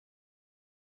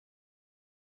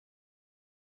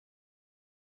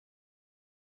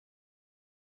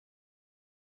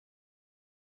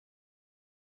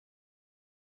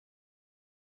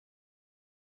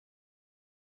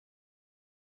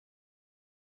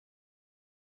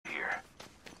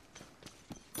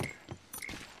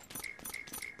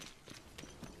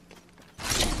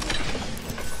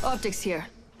Optics here.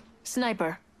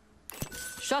 Sniper.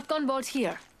 Shotgun bolt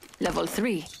here. Level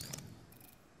 3.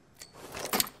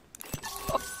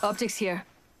 Optics here.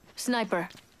 Sniper.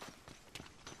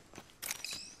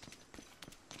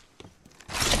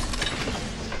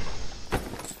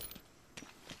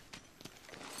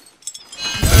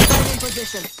 In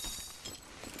position.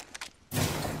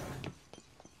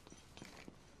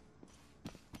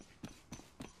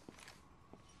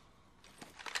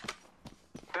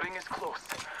 The ring is close.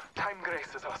 Time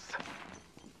graces us.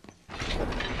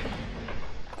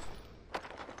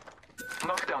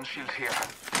 Knockdown shield here.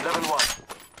 Level 1.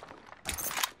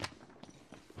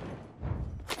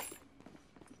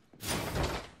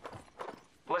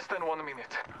 Less than 1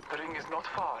 minute. The ring is not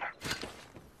far.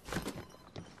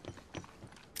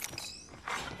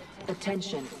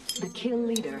 Attention. The kill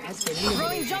leader has been Throwing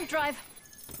eliminated. jump drive.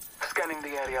 Scanning the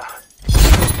area.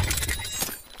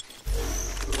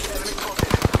 Enemy spotted.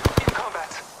 In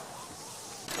combat.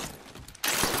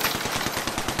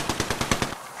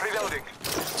 Reloading.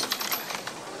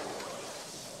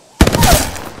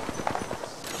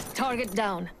 Target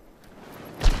down.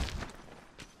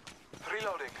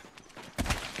 Reloading.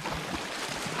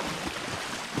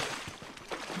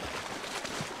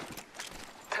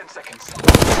 Seconds.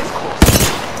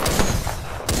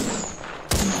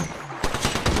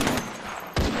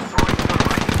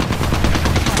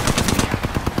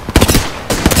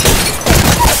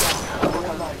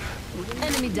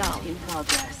 Enemy down. In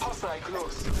progress. Hostile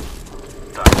close.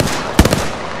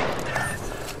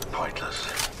 Pointless.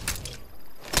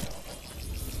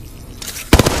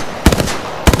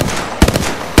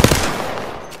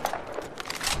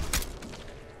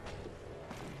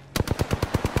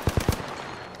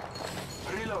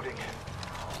 Reloading.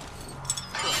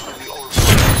 Trust in the old.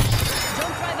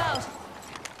 Jump drive out.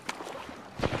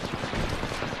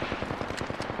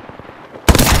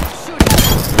 Shooting.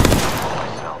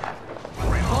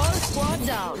 Whole squad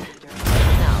down.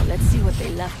 Now let's see what they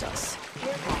left us.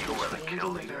 You were the kill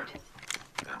leader.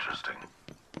 Interesting.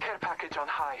 Care package on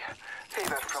high.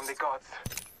 Favor from the gods.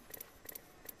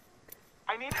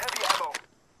 I need heavy ammo.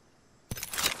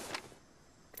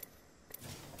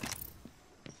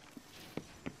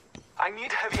 I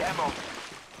need heavy ammo.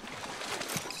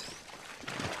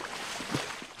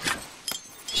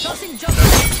 Tossing jump.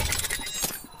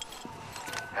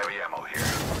 Heavy ammo here.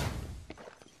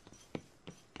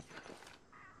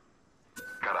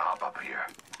 Gotta hop up here.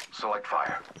 Select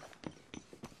fire.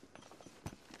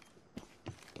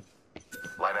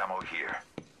 Light ammo here.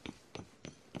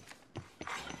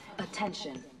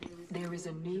 Attention. There is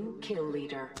a new kill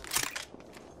leader.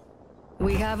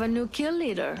 We have a new kill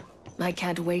leader. I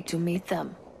can't wait to meet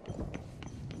them.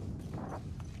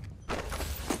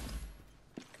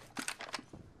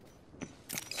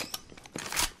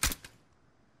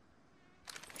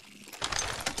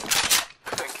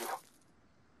 Thank you.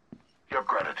 Your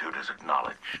gratitude is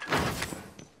acknowledged.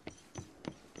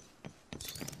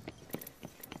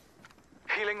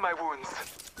 Healing my wounds.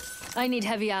 I need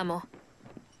heavy ammo.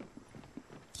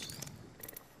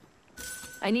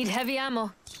 I need heavy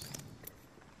ammo.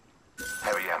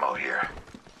 Heavy ammo here.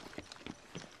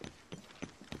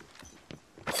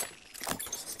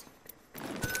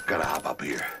 Gotta hop up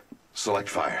here. Select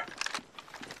fire.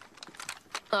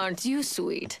 Aren't you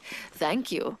sweet?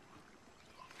 Thank you.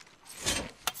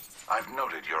 I've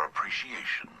noted your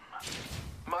appreciation.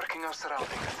 Marking our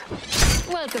surroundings.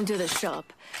 Welcome to the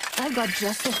shop. I've got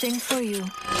just the thing for you.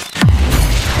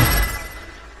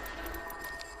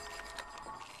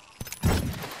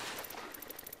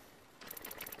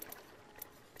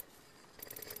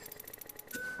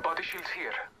 Body shields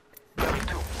here.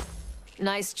 Level 2.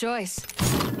 Nice choice.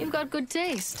 You've got good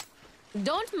taste.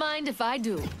 Don't mind if I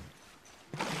do.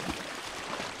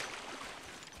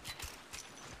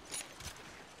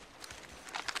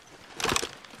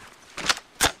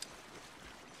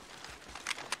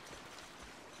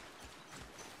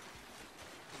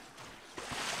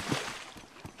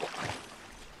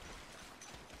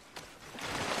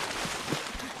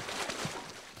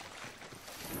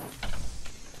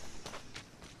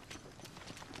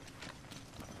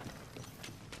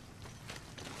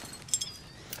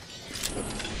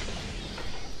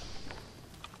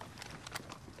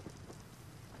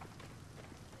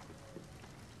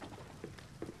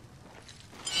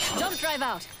 Jump drive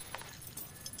out.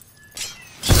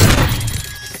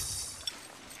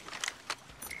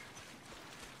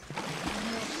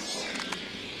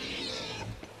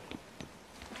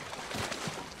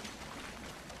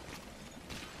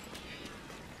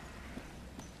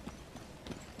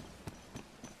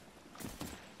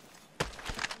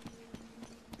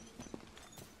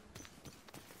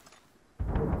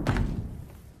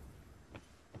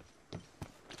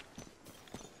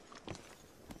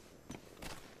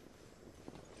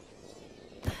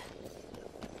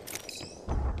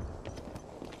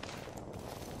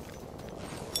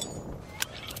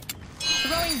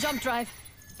 jump drive.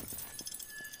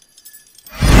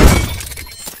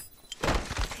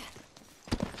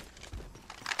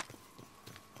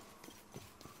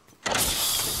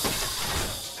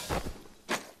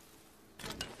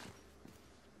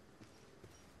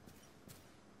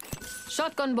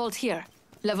 Shotgun bolt here.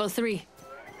 Level 3.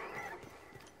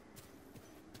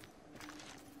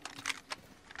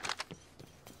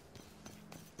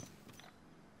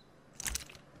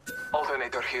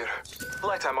 Alternator here.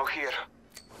 Light ammo here.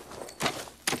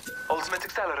 Ultimate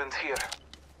accelerant here.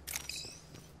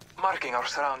 Marking our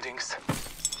surroundings.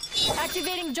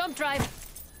 Activating jump drive.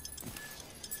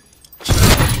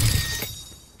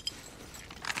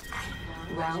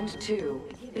 Round 2.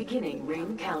 Beginning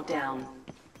ring countdown.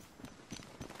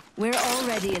 We're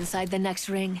already inside the next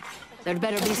ring. There'd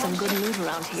better be some good loot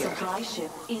around here. Supply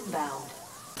ship inbound.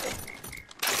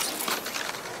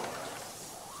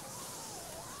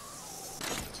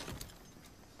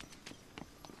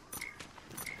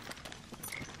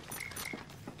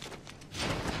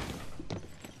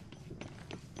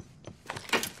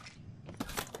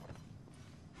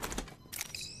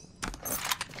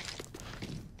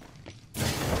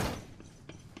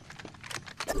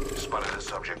 Spotted a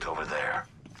subject over there.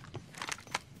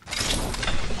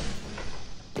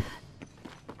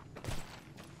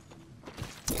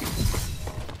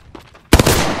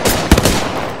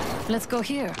 Let's go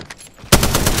here.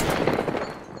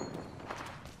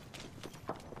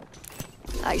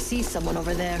 I see someone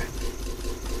over there.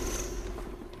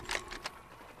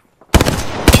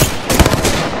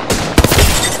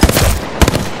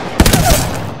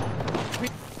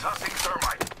 Tossing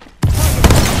thermite.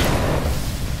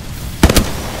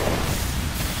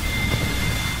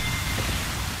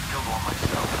 Killed one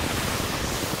myself.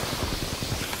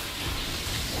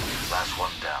 Last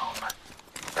one down.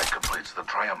 That completes the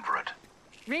triumvirate.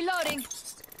 Reloading.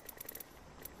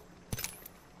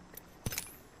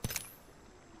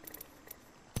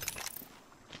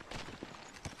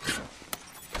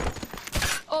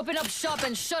 Open up shop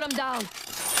and shut them down.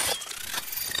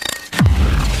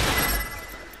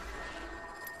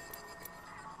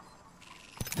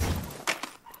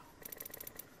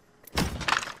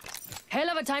 Hell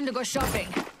of a time to go shopping.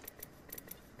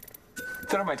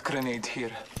 Thermite grenade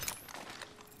here.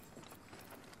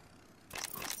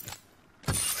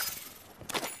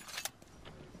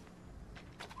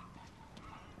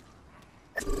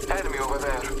 Enemy over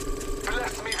there.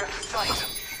 Bless me with sight.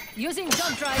 Using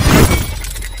jump drive.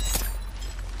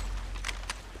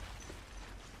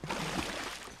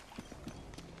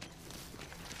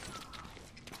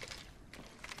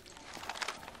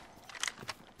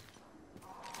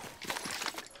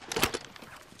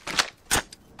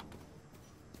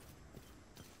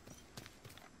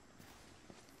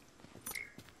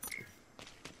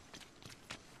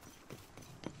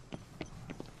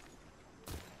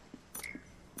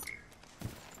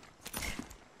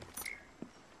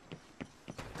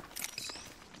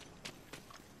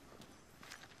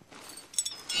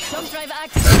 Jump drive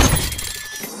active.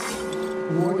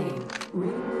 Warning.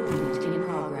 Ring movement in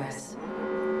progress.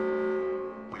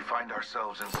 We find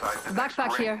ourselves inside the next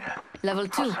Backpack ring. here. Level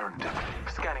 2. Serendipity.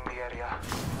 Scanning the area.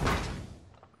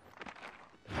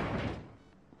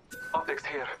 Optics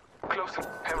here. Closer.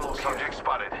 Hemlock here. Subject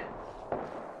spotted.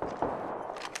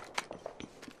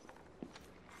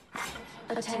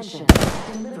 Attention.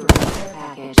 Delivering care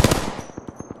package.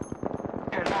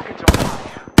 Care package on high.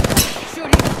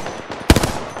 Shooting.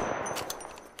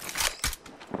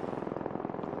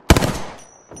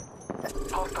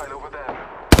 Hostile over there.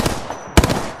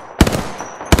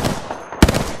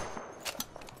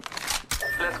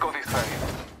 Let's go this way.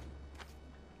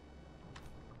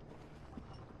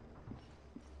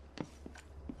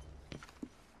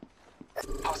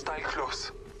 Hostile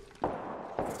close.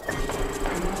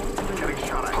 Getting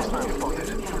shot at. Hostile spotted.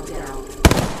 Countdown.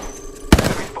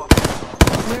 Enemy spotted.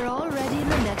 We're already in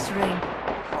the next ring.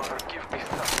 Father, give me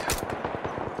sight.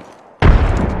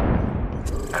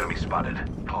 Enemy spotted.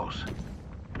 Close.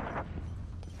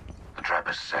 The trap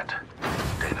is set.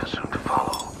 Data soon to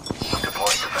follow.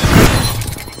 Deploying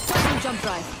defense. Touching jump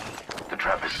drive. The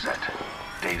trap is set.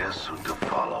 Data soon to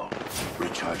follow.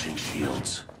 Recharging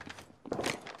shields.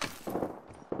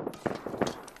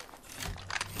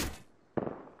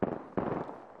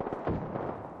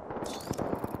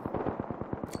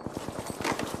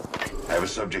 I have a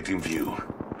subject in view.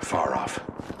 Far off.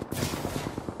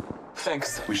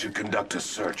 Thanks. We should conduct a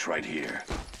search right here.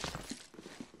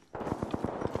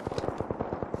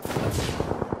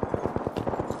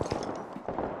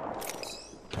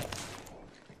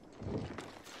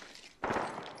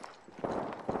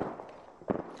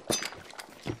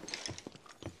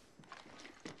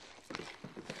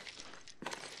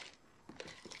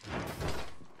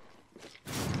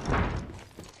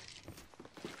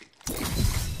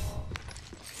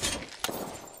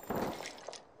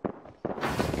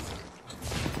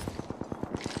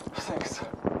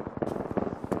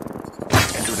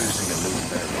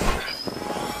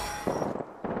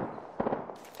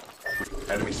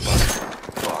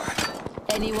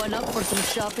 Anyone up for some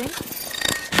shopping?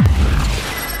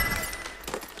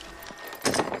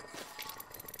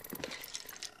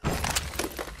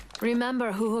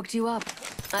 Remember who hooked you up.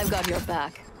 I've got your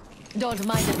back. Don't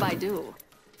mind if I do.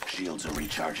 Shields are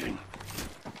recharging.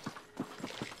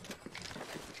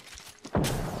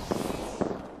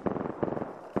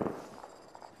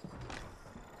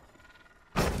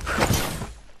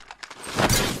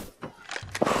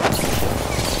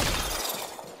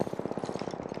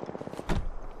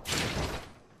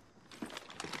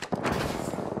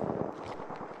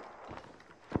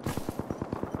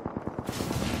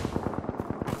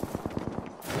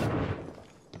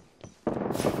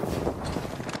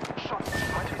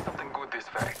 Might be something good this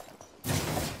way.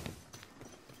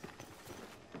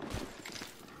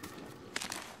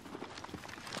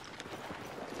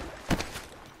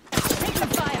 Taking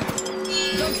fire!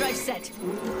 Don't drive set.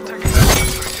 Taking a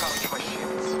moment to recharge my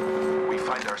shields. We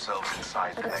find ourselves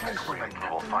inside the next ring.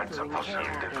 We'll find some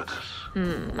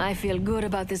serendipitous. I feel good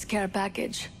about this care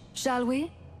package. Shall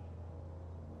we?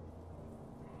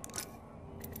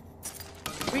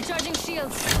 Recharging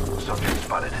shields. Subject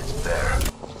spotted. There.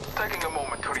 Taking a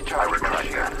moment to I recharge my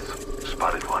retried shields. that.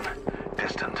 Spotted one.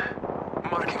 Distant.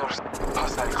 Marking our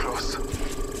hostile close.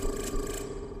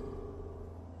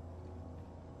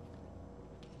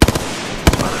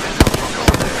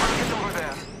 Target over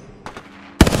there.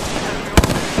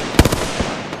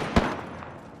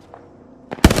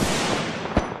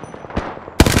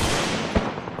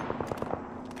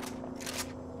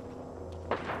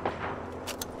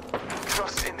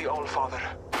 Trust in the All-Father.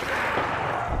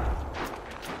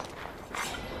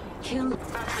 Kill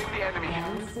Battling the enemy.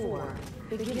 and 4.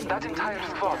 Beginning That entire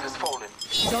squad has fallen.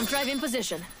 Don't drive in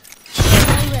position.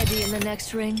 Already in the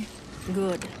next ring?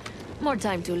 Good. More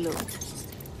time to loot.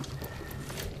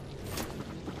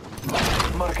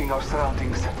 Marking our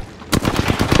surroundings.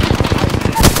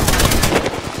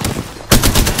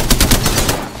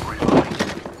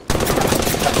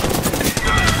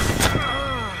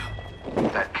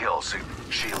 That kills.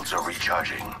 Shields are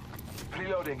recharging.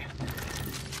 Reloading.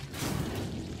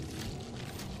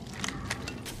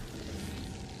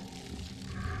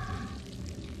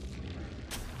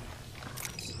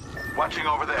 Watching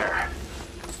over there.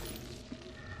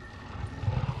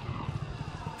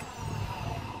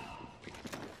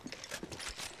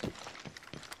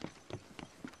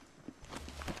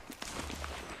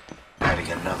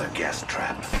 Adding another gas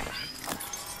trap.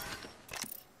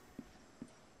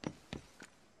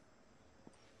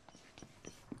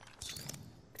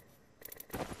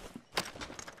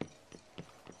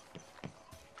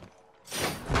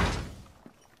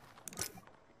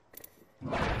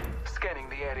 Scanning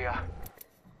the area.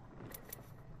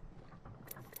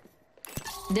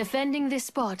 Defending this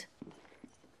spot.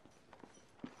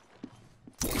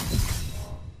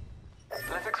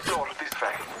 Let's explore this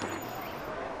way.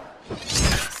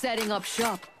 Setting up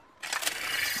shop.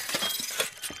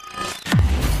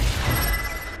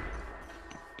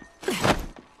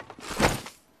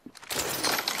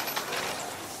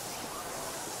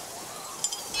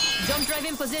 Jump drive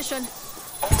in position.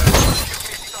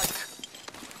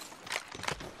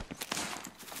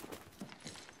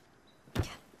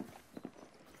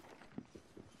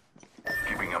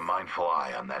 Keeping a mindful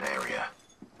eye on that area.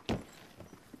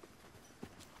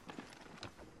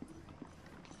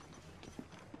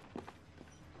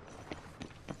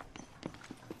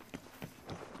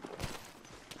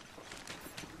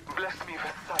 Bless me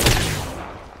with sight.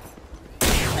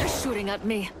 They're shooting at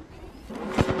me.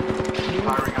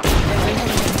 Firing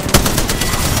up.